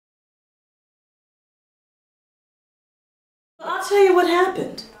tell you what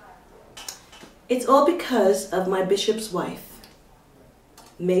happened. It's all because of my bishop's wife,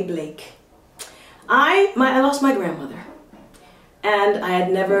 May Blake. I lost my grandmother, and I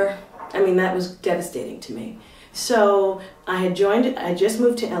had never, that was devastating to me. So I just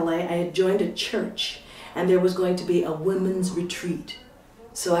moved to LA, I had joined a church, and there was going to be a women's retreat.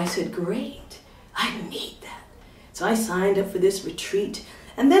 So I said, great, I need that. So I signed up for this retreat,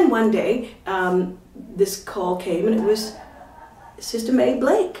 and then one day, this call came, and it was Sister May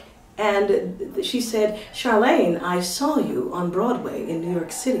Blake. And she said, Charlayne, I saw you on Broadway in New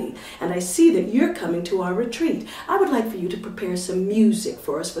York City, and I see that you're coming to our retreat. I would like for you to prepare some music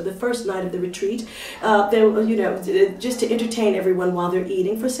for us for the first night of the retreat, just to entertain everyone while they're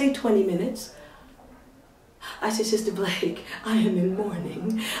eating for, say, 20 minutes. I said, Sister Blake, I am in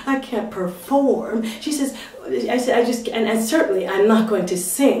mourning. I can't perform. She says, and certainly I'm not going to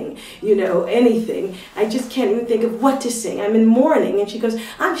sing, anything. I just can't even think of what to sing. I'm in mourning. And she goes,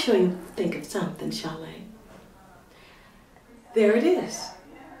 I'm sure you'll think of something, Charlayne. There it is.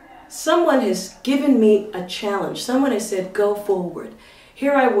 Someone has given me a challenge. Someone has said, go forward.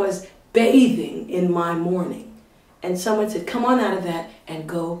 Here I was bathing in my mourning. And someone said, come on out of that and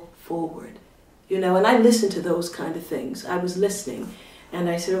go forward. And I listened to those kind of things. I was listening, and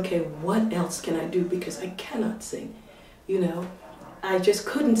I said, okay, what else can I do? Because I cannot sing, I just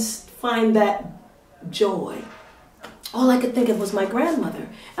couldn't find that joy. All I could think of was my grandmother.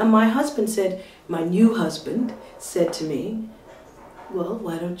 And my husband said, my new husband said to me, well,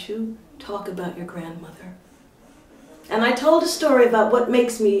 why don't you talk about your grandmother? And I told a story about what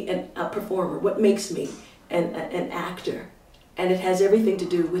makes me a performer, what makes me an actor. And it has everything to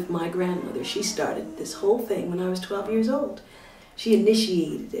do with my grandmother. She started this whole thing when I was 12 years old. She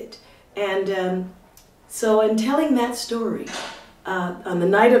initiated it. And so in telling that story, on the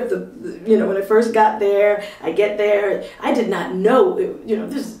night of when I first got there, I get there, I did not know,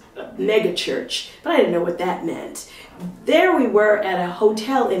 this is a mega church, but I didn't know what that meant. There we were at a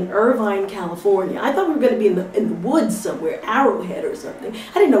hotel in Irvine, California. I thought we were going to be in the woods somewhere, Arrowhead or something.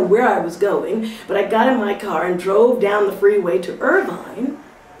 I didn't know where I was going, but I got in my car and drove down the freeway to Irvine,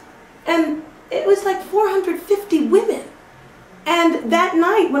 and it was like 450 women. And that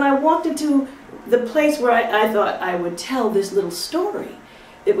night when I walked into the place where I thought I would tell this little story,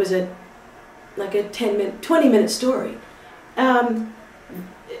 it was like a 20-minute story.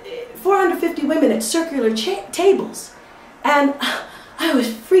 450 women at circular tables, and I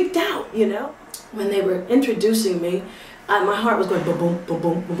was freaked out, When they were introducing me, my heart was going boom, boom, boom,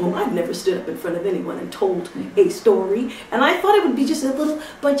 boom, boom, boom. I'd never stood up in front of anyone and told a story, and I thought it would be just a little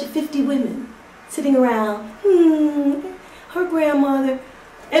bunch of 50 women sitting around, her grandmother.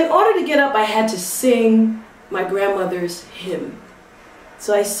 In order to get up, I had to sing my grandmother's hymn.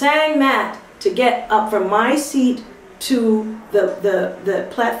 So I sang that to get up from my seat to the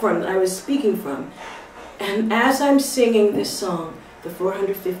platform that I was speaking from. And as I'm singing this song, the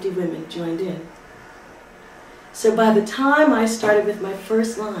 450 women joined in. So by the time I started with my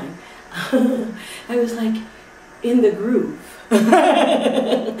first line, I was like in the groove.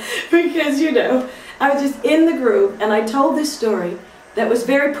 Because, I was just in the groove, and I told this story that was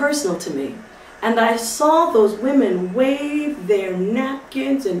very personal to me. And I saw those women wave their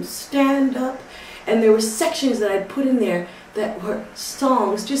napkins and stand up. And there were sections that I'd put in there that were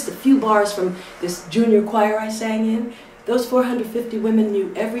songs, just a few bars from this junior choir I sang in. Those 450 women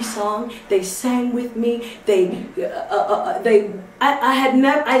knew every song. They sang with me.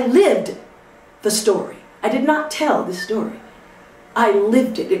 I lived the story. I did not tell the story. I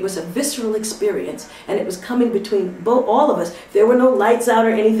lived it. It was a visceral experience, and it was coming between all of us. There were no lights out or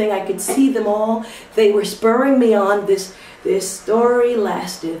anything. I could see them all. They were spurring me on. This story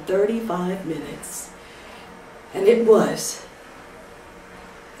lasted 35 minutes, and it was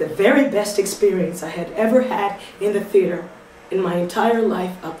the very best experience I had ever had in the theater in my entire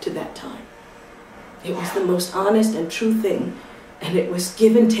life up to that time. It was the most honest and true thing, and it was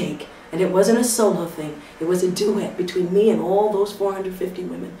give and take. And it wasn't a solo thing. It was a duet between me and all those 450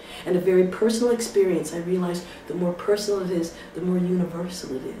 women. And a very personal experience. I realized the more personal it is, the more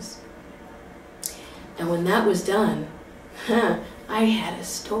universal it is. And when that was done, I had a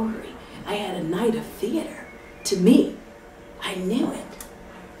story. I had a night of theater. To me, I knew it.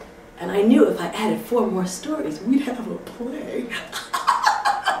 And I knew if I added 4 more stories, we'd have a play.